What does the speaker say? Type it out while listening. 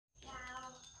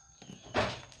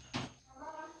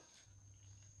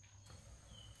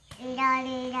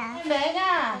Em bé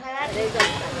nhá. Đây rồi.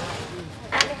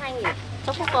 22.000.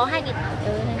 Trong phút có 2.000.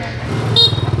 Đây này.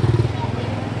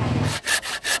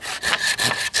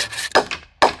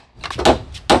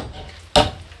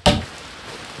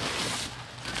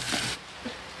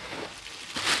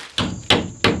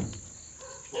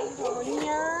 Ôi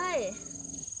ơi.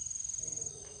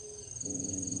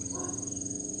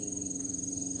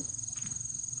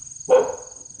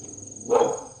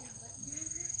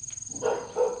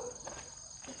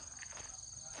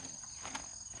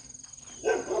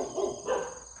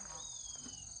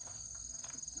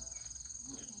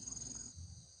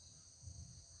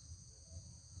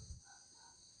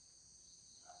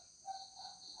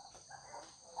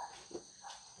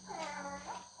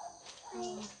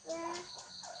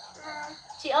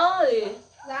 Chị ơi.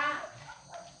 Dạ.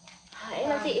 Em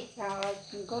là chị. Chào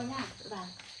cô nhá.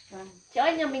 Vâng. Chị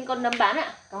ơi, nhà mình còn nấm bán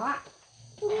ạ? Có ạ.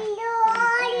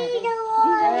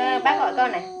 Bác gọi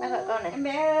con này, bác gọi con này. Em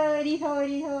bé ơi, đi thôi,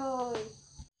 đi thôi.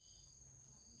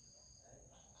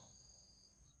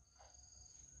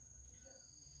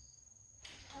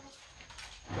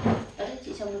 Đấy,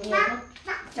 chị trồng được nhiều không?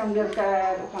 Trồng được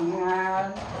khoảng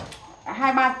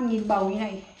 2-3 nghìn bầu như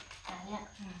này.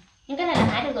 Nhưng cái này là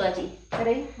hái được rồi à chị? Cái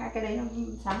đấy, hai cái đấy nó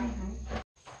sáng này hái.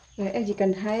 Rồi, em chỉ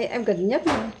cần em cần nhấc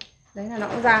thôi. Đấy là nó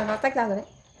cũng ra, nó tách ra rồi đấy.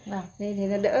 Vâng. Đây thì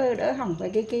nó đỡ hỏng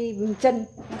với cái chân,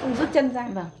 nó không rút chân ra.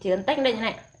 Vâng, chỉ cần tách lên như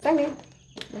này. Tách lên.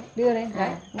 Đấy, đưa lên. Đấy.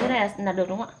 Như này là được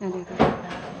đúng không ạ? Được.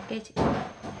 Ok chị.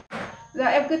 Giờ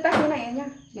em cứ tách cái này em nhá.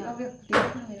 Chỉ có việc tí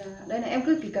này là đây là em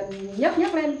cứ chỉ cần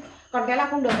nhấc lên. Còn cái là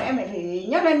không được em lại phải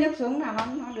nhấc lên nhấc xuống là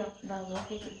nó được. Vâng, ok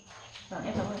chị. Vâng,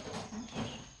 em cảm ơn.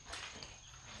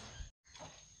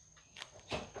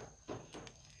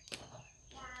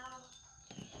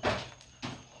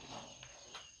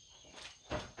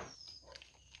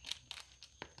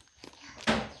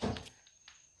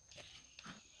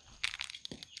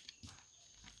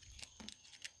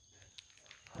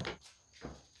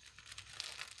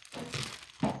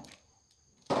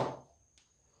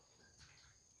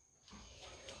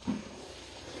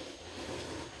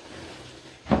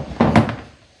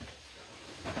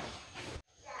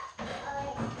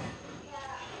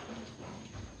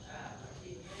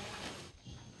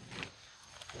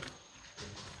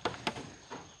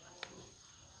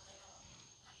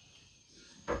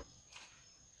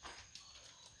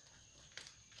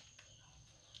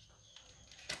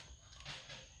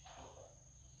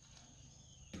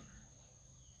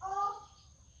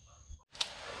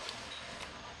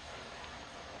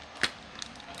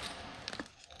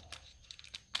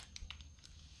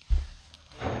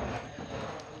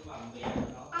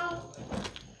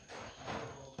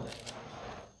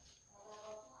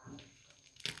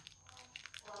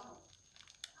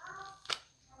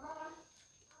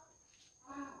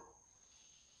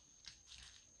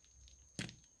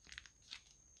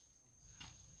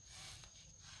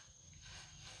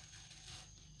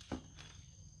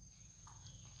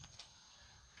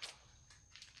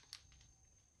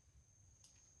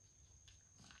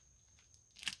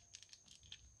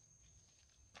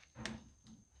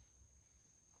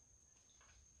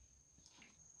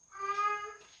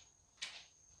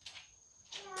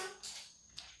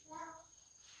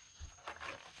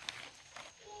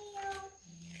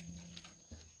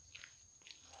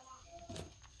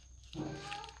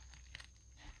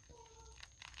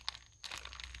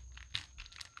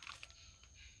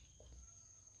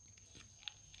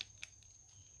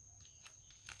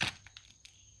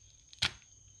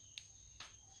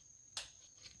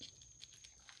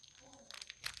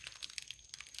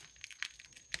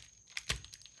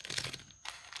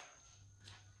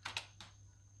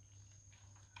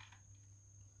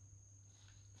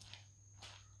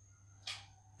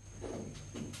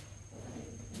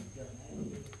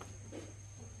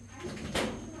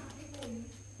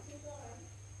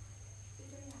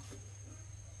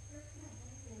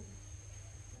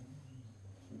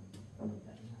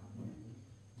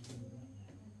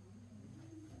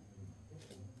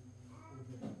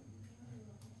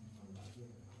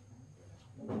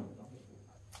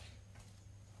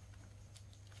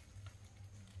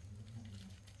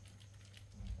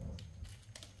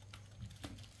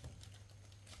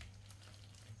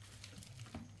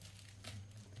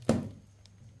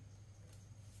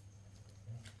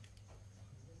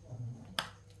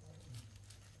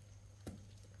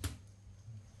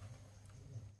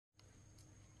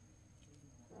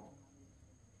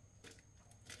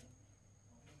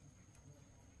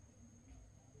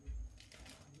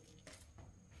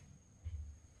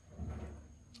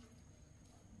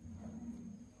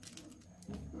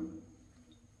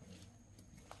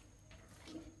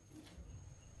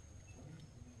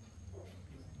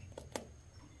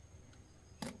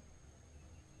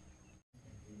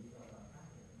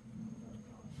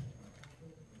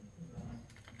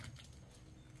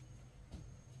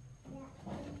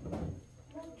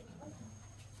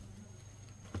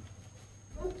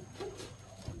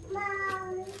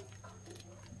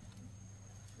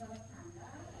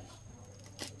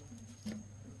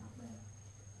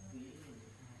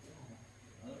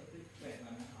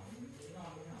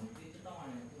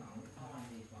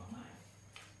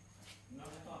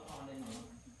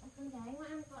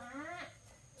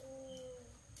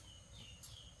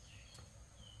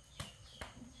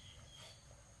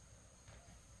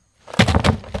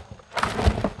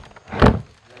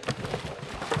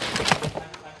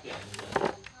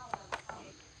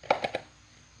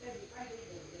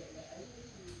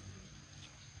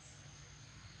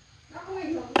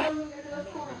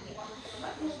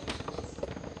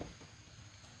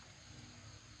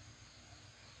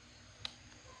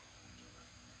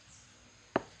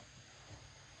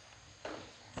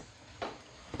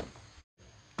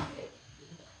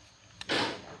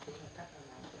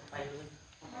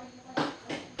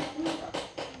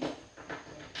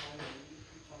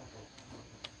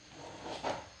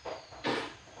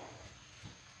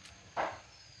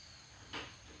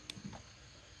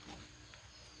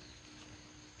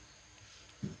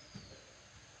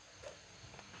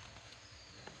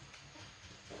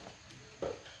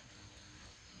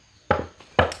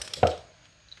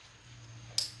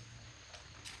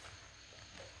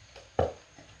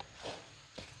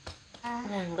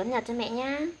 Vâng, đón Nhật cho mẹ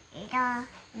nhá.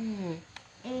 Ừ.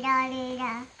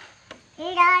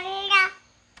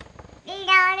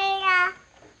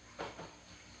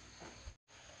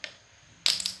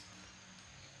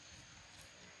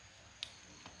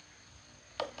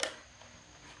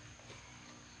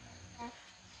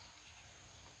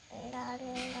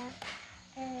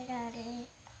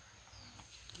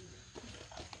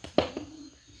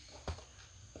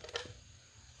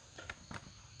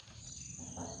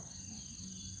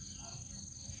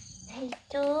 Thầy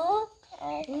chú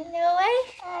đi đâu ấy?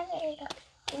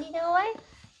 Đi đâu ấy?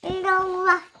 Đi đâu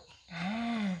à?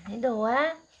 À, lấy đồ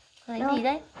á. Con lấy gì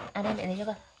đấy? À đây mẹ lấy cho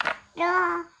con.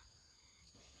 Đó.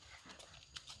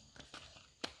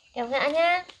 Kéo ngã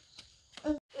nhá.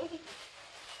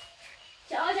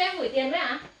 Chị ơi cho em gửi tiền với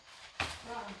ạ?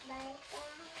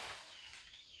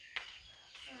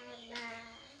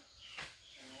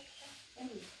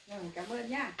 Cảm ơn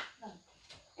nhá.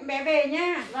 Em bé về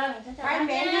nhá. Vâng, chào Bye em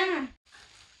bé nhá.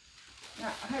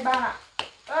 2 ba ạ.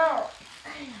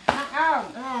 Nặng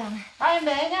không? Bye em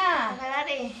bé nhá. Ra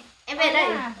đi. Em về đây.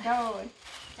 Rồi.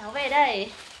 Cháu về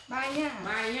đây. Bye nhá.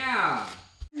 Bye nhá.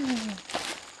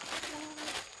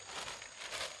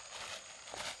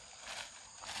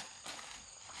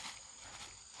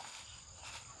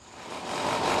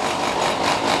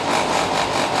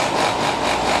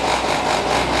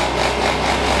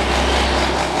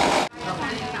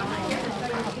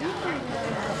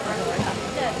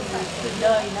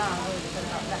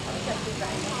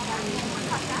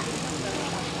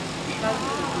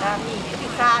 Làm nhìn từ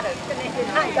xa rồi cho nên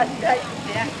lại gần đây.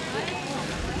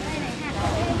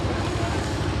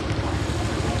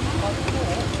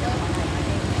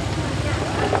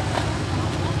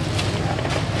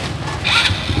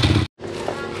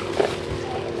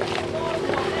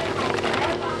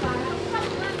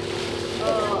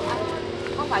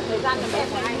 Không phải thời gian của bé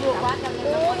của anh nhiều quá cho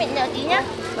nên Ui, mình nhờ tí nhá.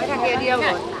 mấy thằng kia đi đâu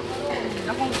rồi?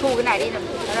 Nó không thu cái này đi được.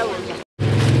 Ở đâu rồi nhỉ?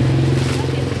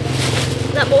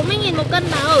 Dạ 40.000 một cân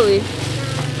bà ơi.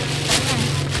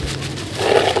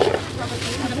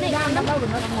 Nó đâu được,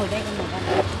 nó ngồi đây con ngồi đây.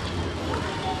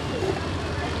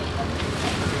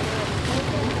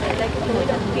 Đây cái túi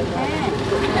đồng kinh thế.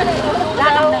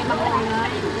 Ra đâu? Đây bằng này rồi.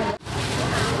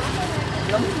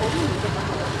 Lắm cuốn.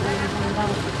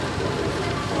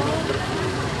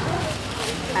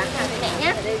 Bán hàng mẹ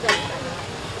nhá.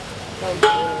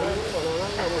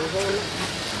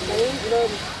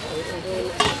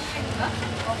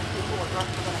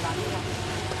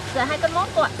 Giờ 2 cân mốt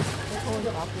cô ạ.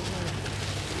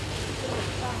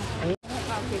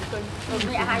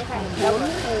 Mẹ hai thằng bốn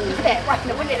đẻ quay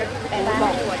nó vấn đề là đẻ bỏ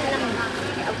của cho năm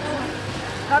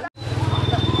nó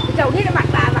chầu hết nó mặc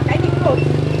là mặc cái gì cũng rồi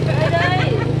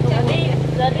Đây,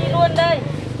 giờ đi luôn đây.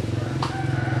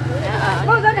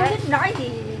 cô giáo đâu biết nói gì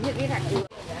những cái thằng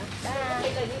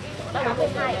Đó là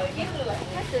 12.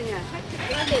 khách rồi nhỉ khách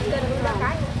Tiền cân là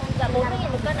cái. Dạ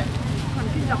 40.000 một cân ạ. còn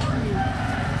cái dọc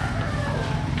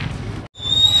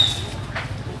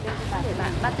để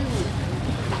bạn 34.000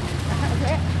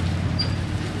 thế.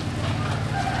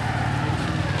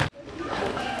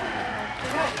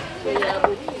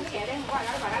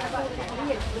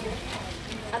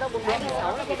 À đâu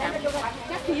 46 là cái nào?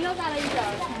 Chắc tí nó ra đây giờ.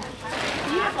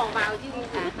 Tí nó bỏ vào chứ không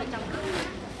cả ở trong.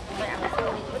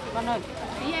 Con ơi,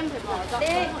 tí em phải bỏ dọn. Đi.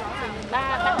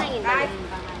 32.000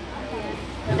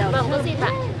 đồng. Vâng, con xin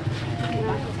bạn.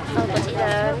 Vâng, của chị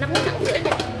là 5,5 nhỉ?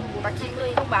 Bác chị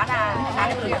không bán à?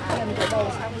 Bán được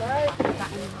xong đấy.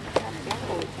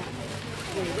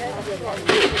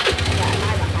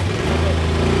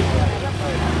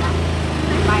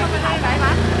 Mai hai bán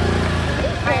bán.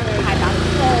 Hai bán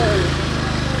rồi.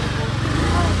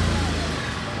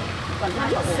 Còn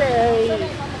hai rồi.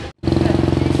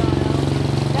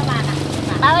 Các bạn ạ.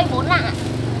 34 lạng ạ.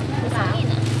 16.000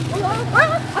 ạ.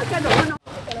 Ôi trời ơi nó.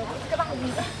 Các bạn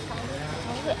gì vậy?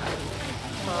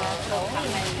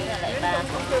 6.000 là lại bà.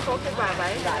 Không chưa có cái bà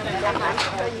đấy. Đang bán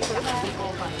cây gì nữa.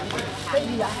 Cây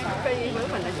gì ạ? Cây mới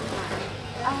phần là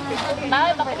Bà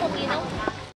ơi, bà có 1.000 không?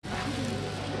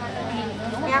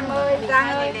 em ơi, Giang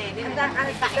ơi, em Giang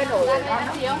ăn cái nổi rồi con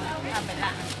nó.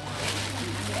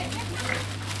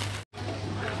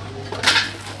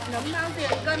 Nấm bao tiền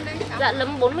cân đấy? Dạ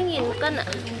nấm 40.000 một cân ạ.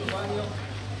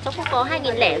 Cháu cũng có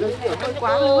 2.000 lẻ rồi. Tôi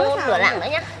quá cô nửa lạng nữa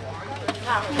nhá.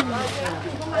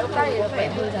 Đây phải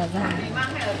hơi già già.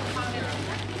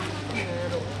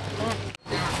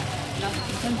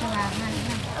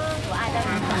 Của ai đây?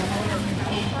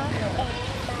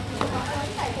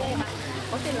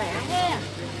 Có tiền lẻ thế.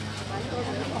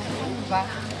 Vâng.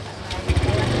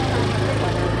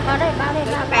 Vào đây, bao đây,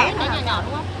 bao bé nhỏ nhỏ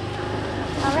đúng không?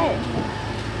 Vào đây.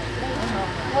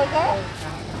 Thôi thế.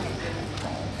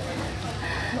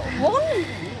 4.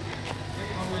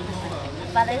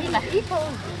 Bà lấy gì bà ít thôi.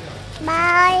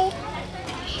 Bye.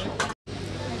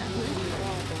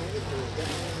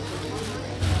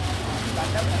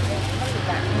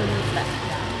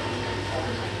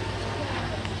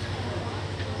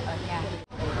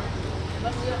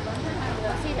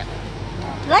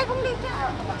 Lấy cũng đi chứ.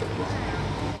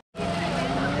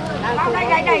 Lau đây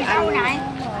lau này.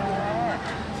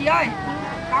 Chị ơi,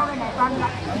 lau đây này con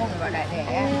lại. Không gọi đại để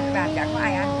và chẳng có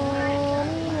ai ăn.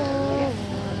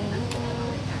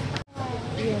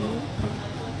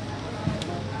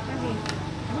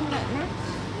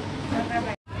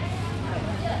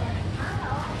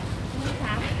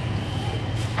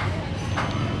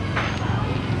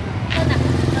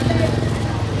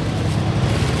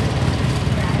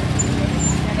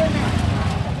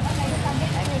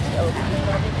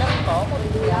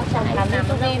 Làm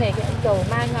công ty này cái đồ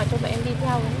mang vào cho bọn em đi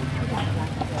theo.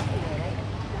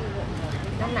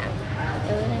 Nó nặng.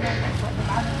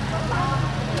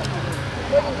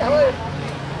 Này cháu ơi.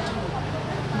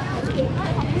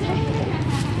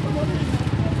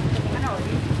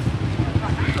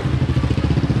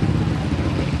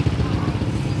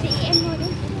 Chị em ngồi đi.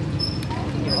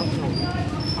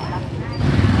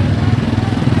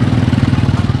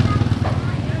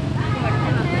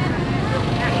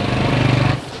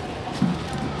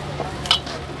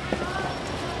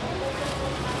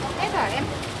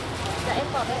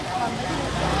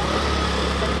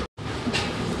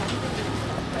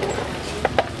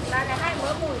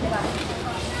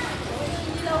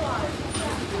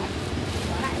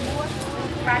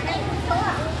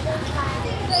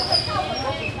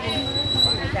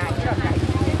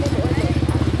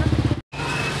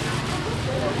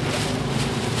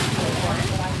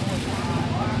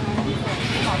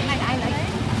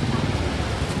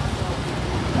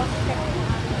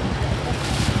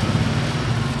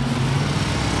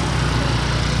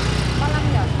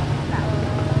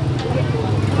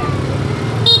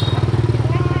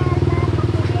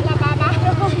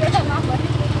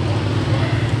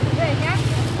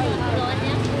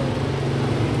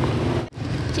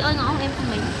 Chị ơi ngõ của em không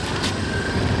mấy?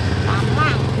 8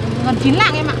 lạng, gần 9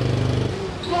 lạng em ạ.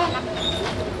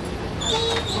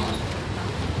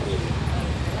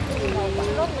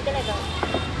 Lốt một cái này rồi.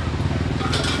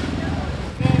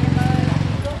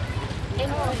 Em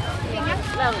ơi,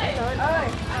 vâng em rồi.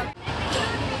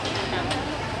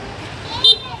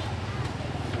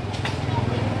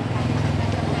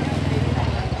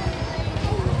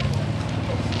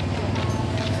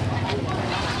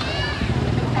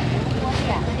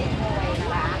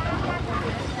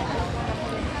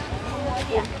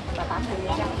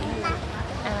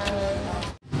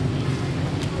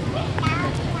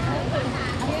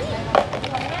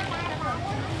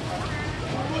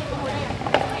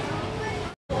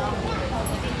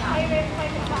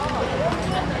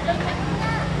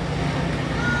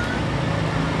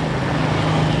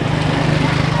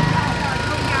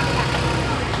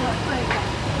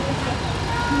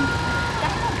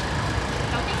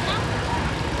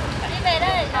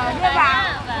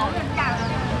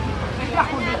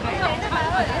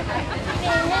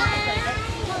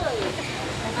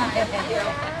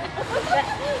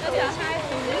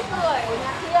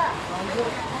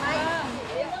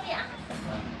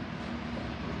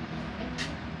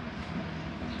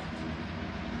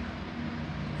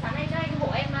 Sáng nay cho anh hộ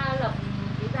em lập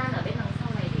cái gian ở bên đằng sau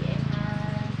này để em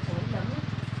chối chấm.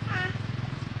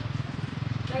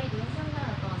 Đây thì chắc là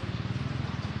còn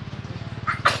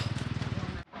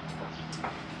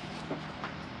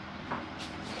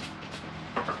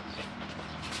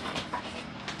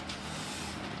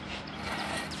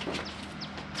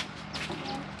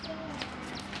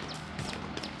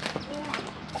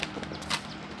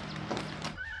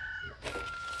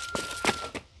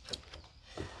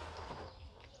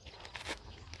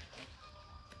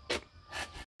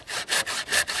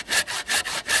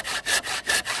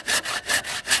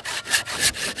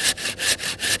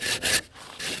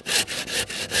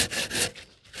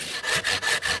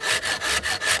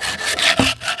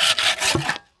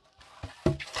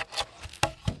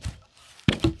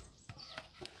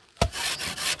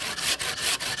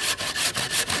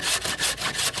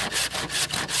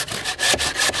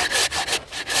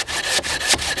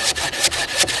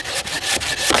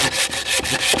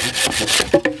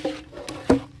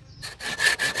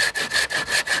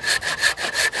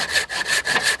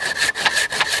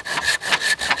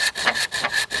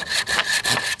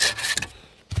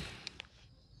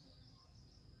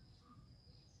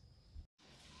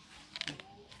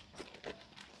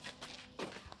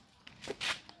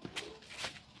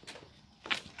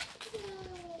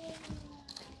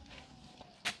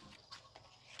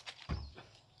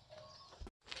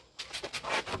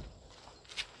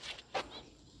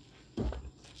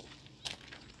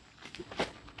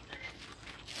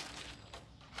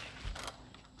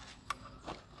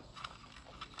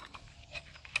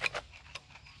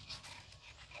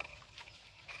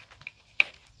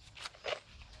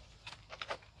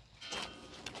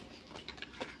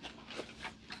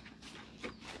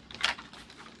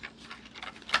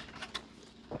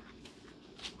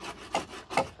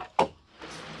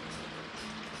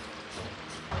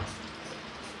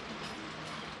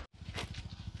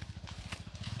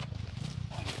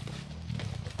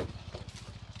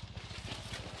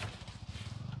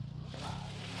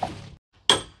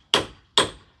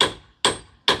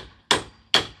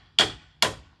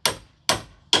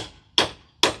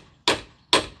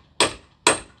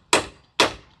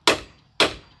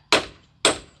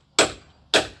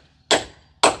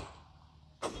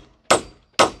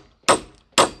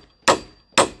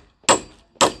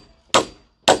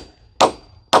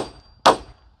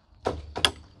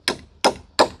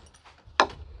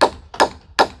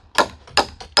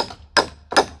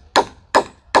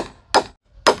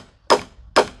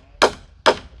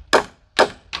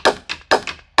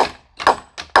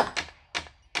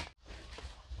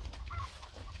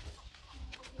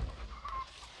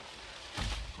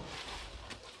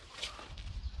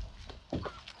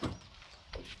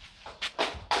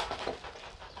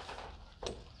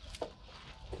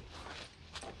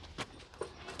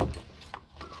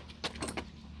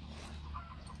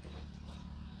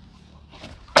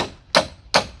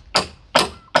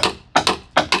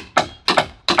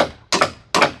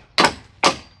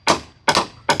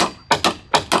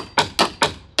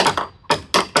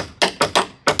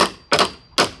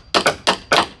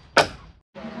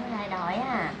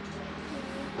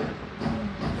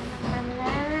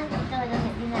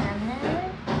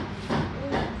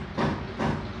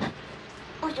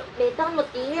Để con một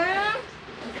tí nhá.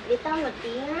 Để con một tí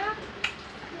nhá.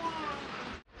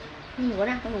 Ngủ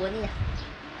nào, con ngủ đi nào.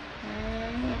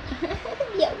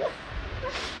 Điệu quá.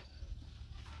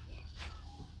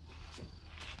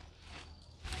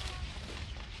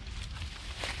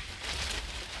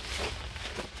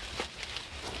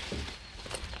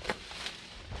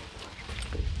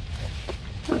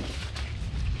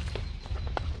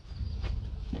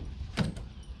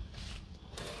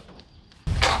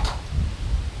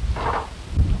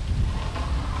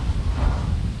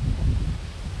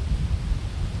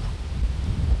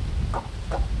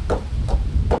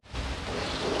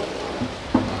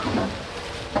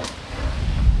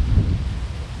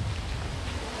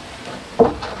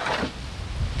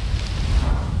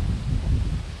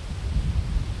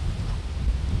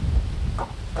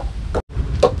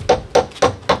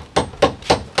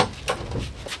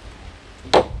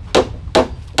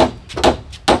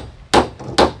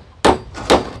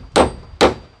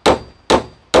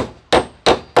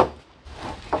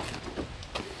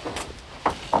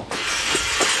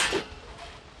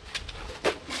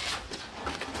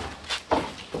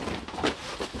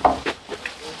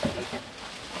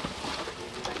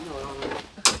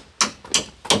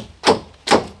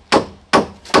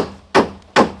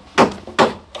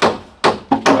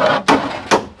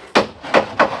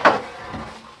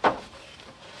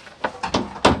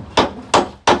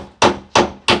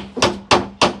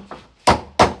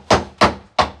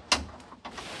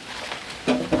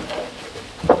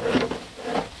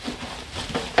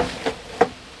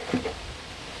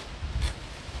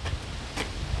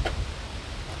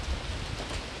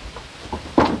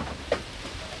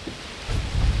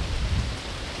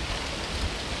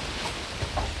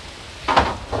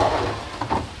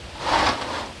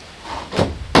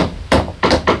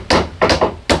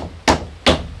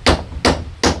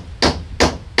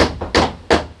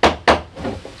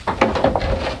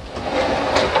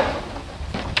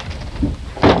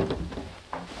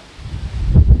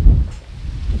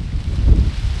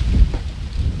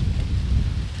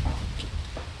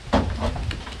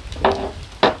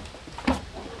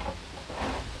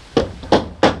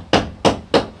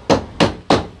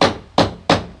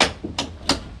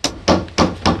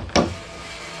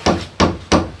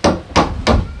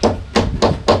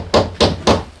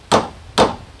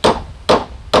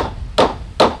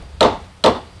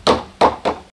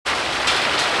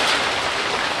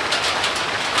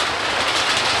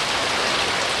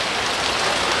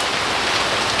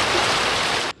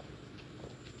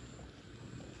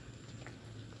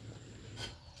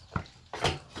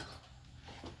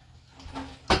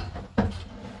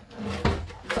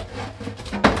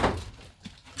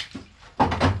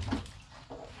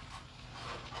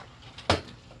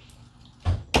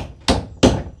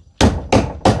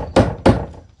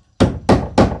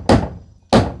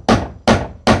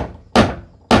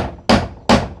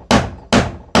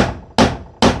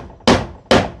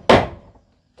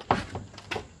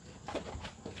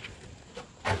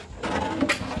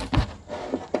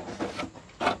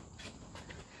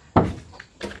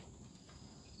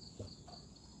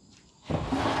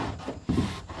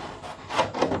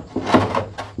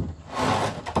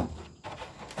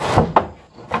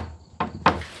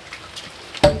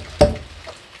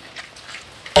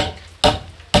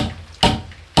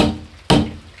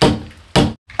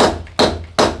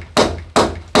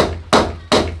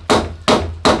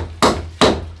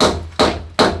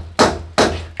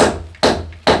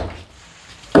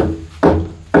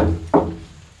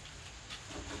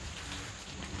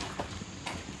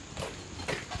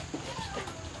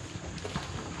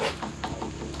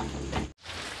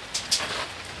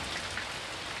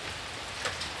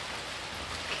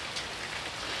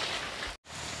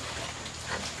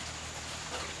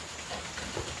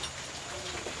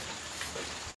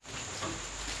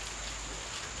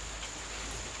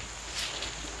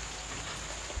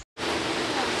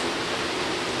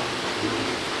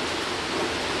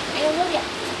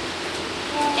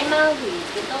 Gửi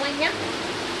tiền công anh nhé.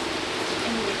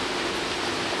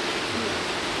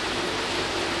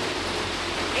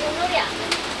 Anh uống nước đi ạ.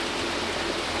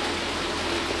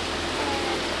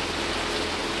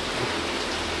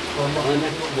 Còn mọi người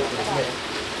nhắc một bộ này.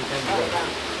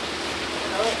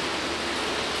 Rồi.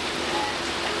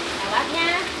 Chào bác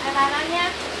nha. Bye bye bác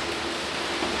nha.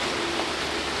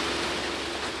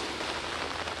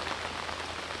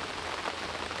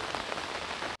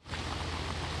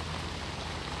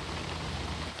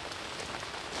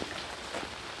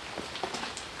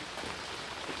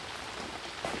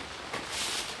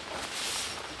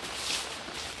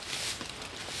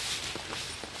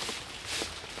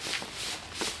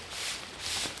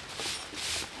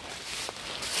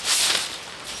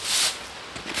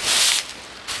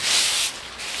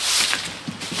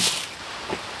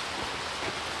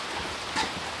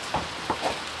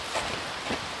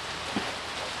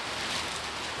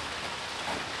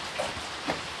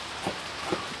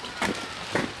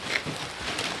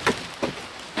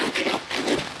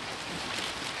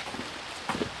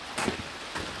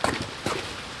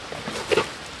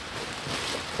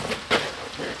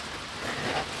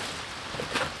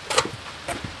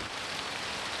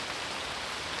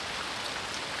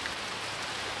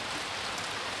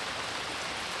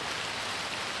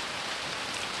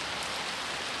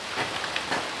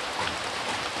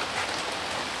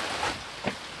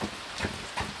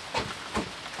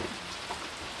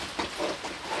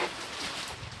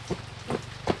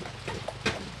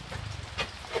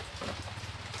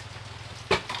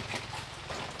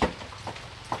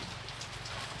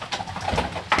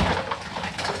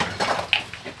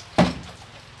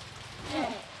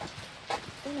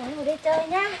 ngồi đây chơi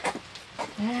nhá.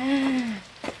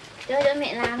 Chơi cho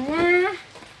mẹ làm nhá.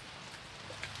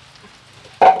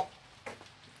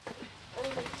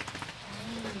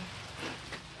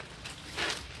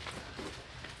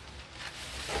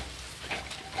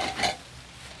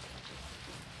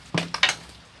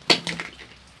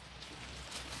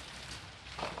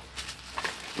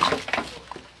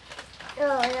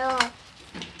 Rồi rồi.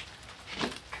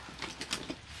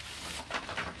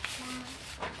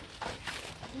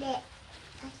 Mẹ.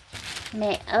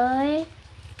 Mẹ ơi.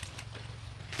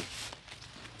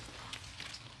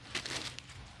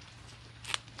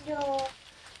 Rồi.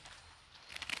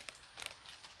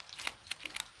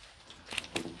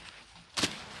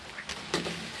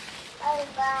 Ôi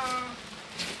bà.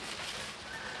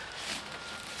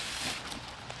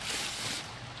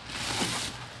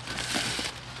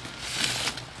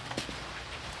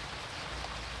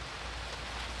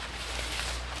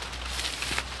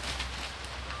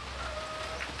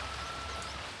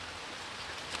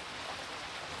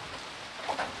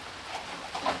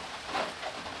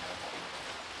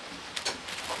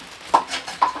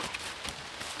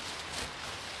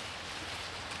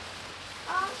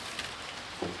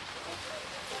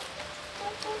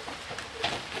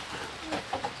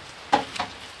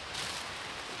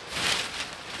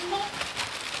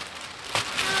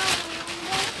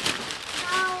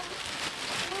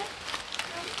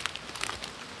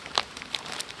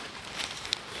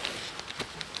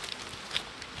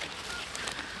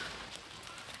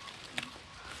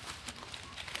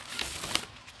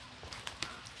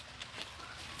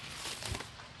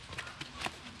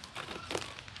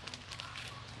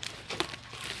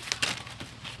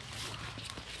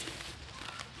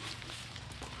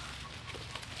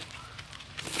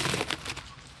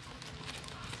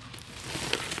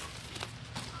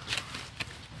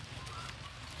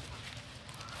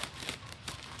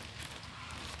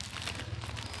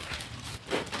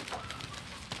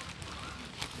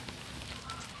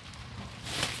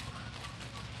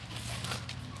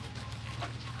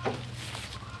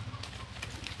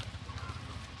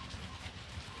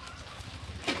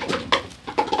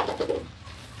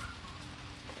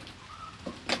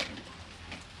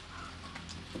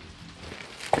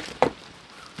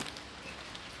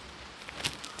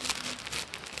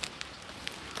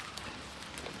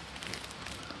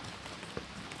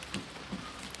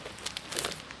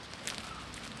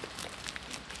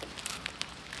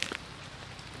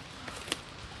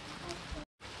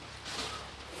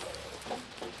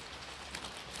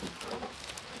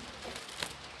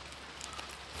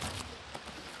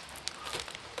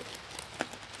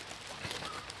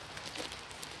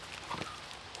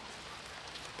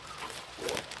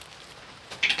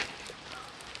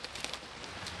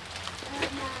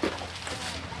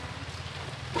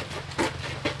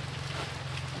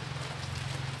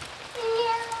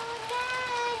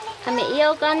 Mẹ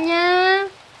yêu con nhá.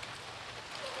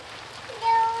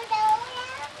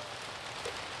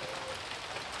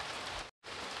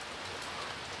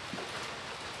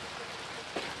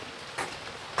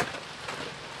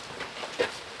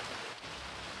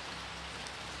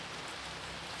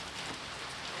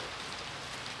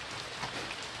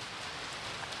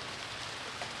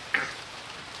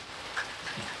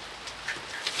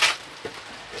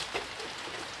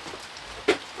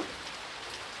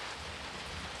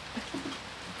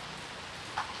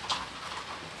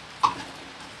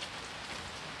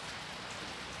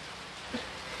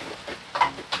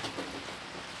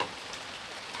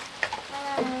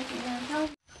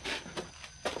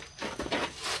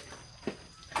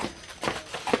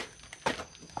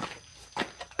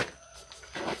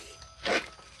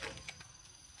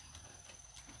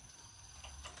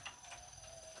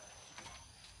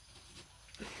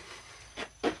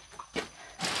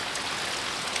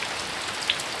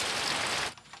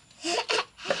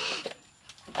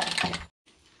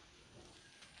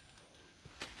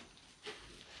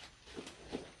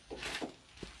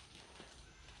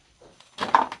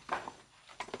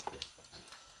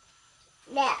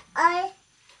 Mẹ ơi.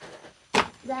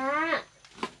 Dạ.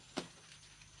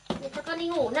 Để cho con đi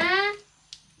ngủ na.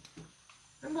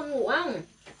 Con buồn ngủ không?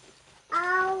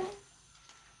 Ông.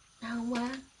 Đau quá.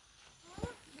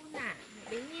 Buồn à?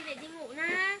 Đến như vậy đi ngủ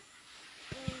na.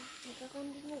 Để cho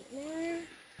con đi ngủ na.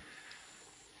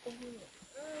 Con đi ngủ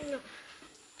na.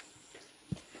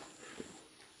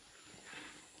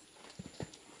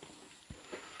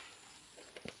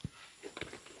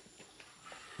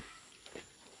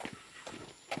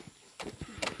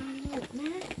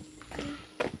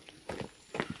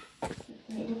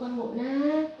 Mẹ đưa con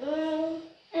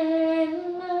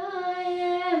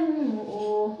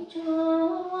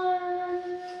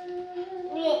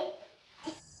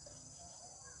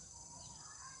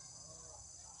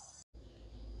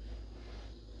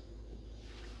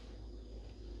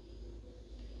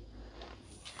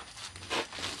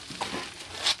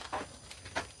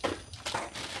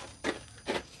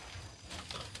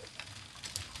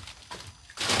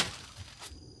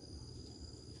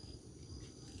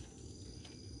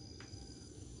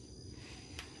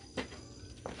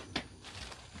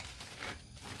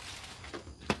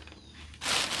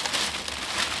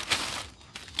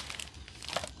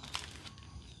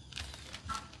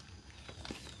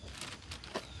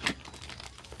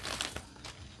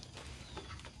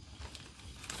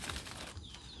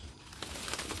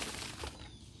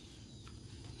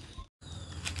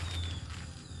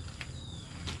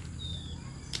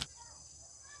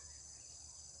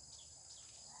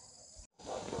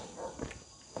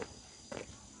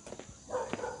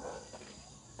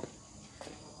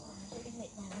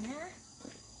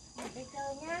Đi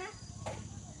chơi nhá.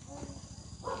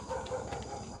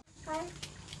 Con.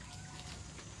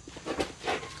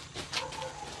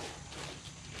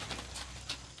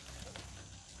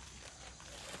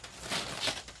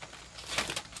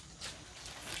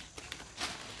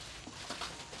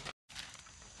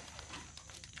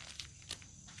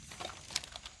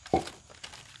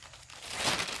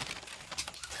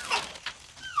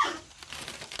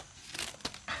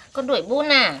 Con đuổi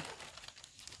bun à?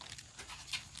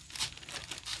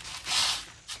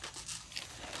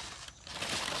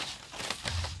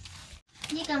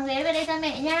 Nhi cầm ghế về đây cho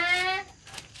mẹ nhá.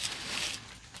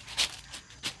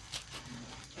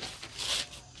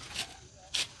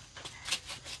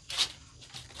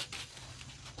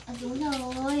 À, đúng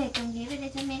rồi, cầm ghế về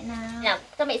đây cho mẹ nào. Nào,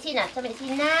 cho mẹ xin cho mẹ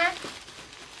xin nhá.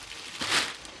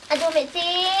 À, cho mẹ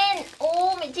xin.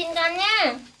 Ô, mẹ xin con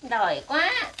nhá. Đòi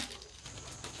quá.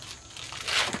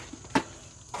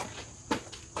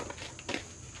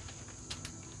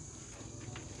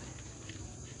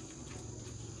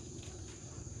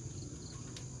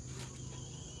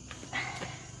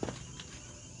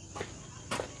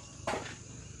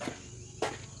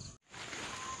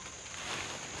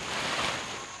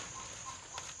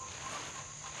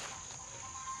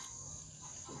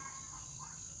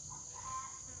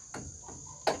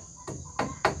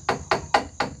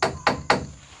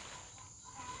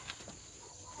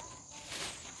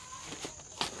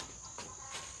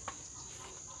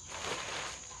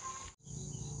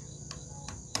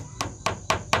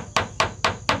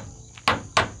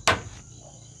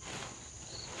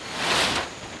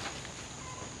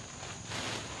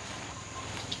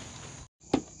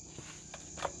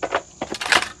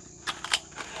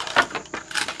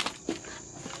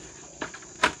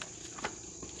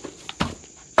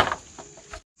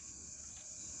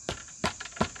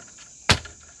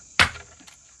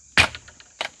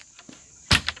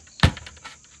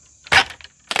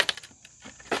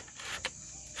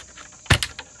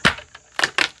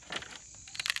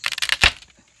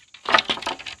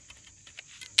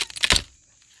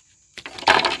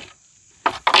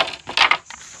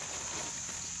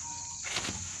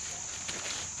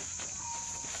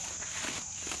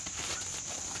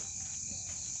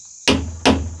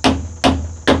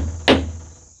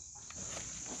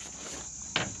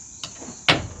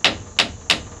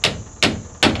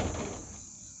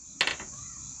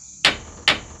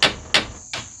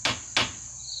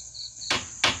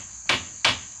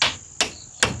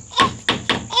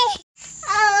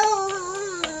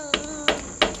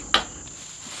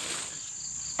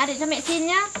 À, để cho mẹ xin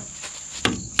nhá.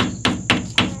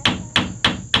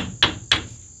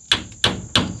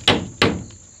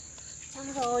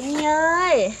 Xong rồi Nhi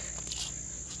ơi.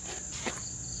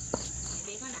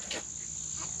 Bế con nào.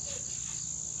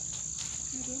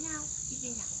 Đi thế nào? Đi về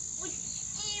nào? Ui,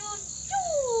 yêu chú.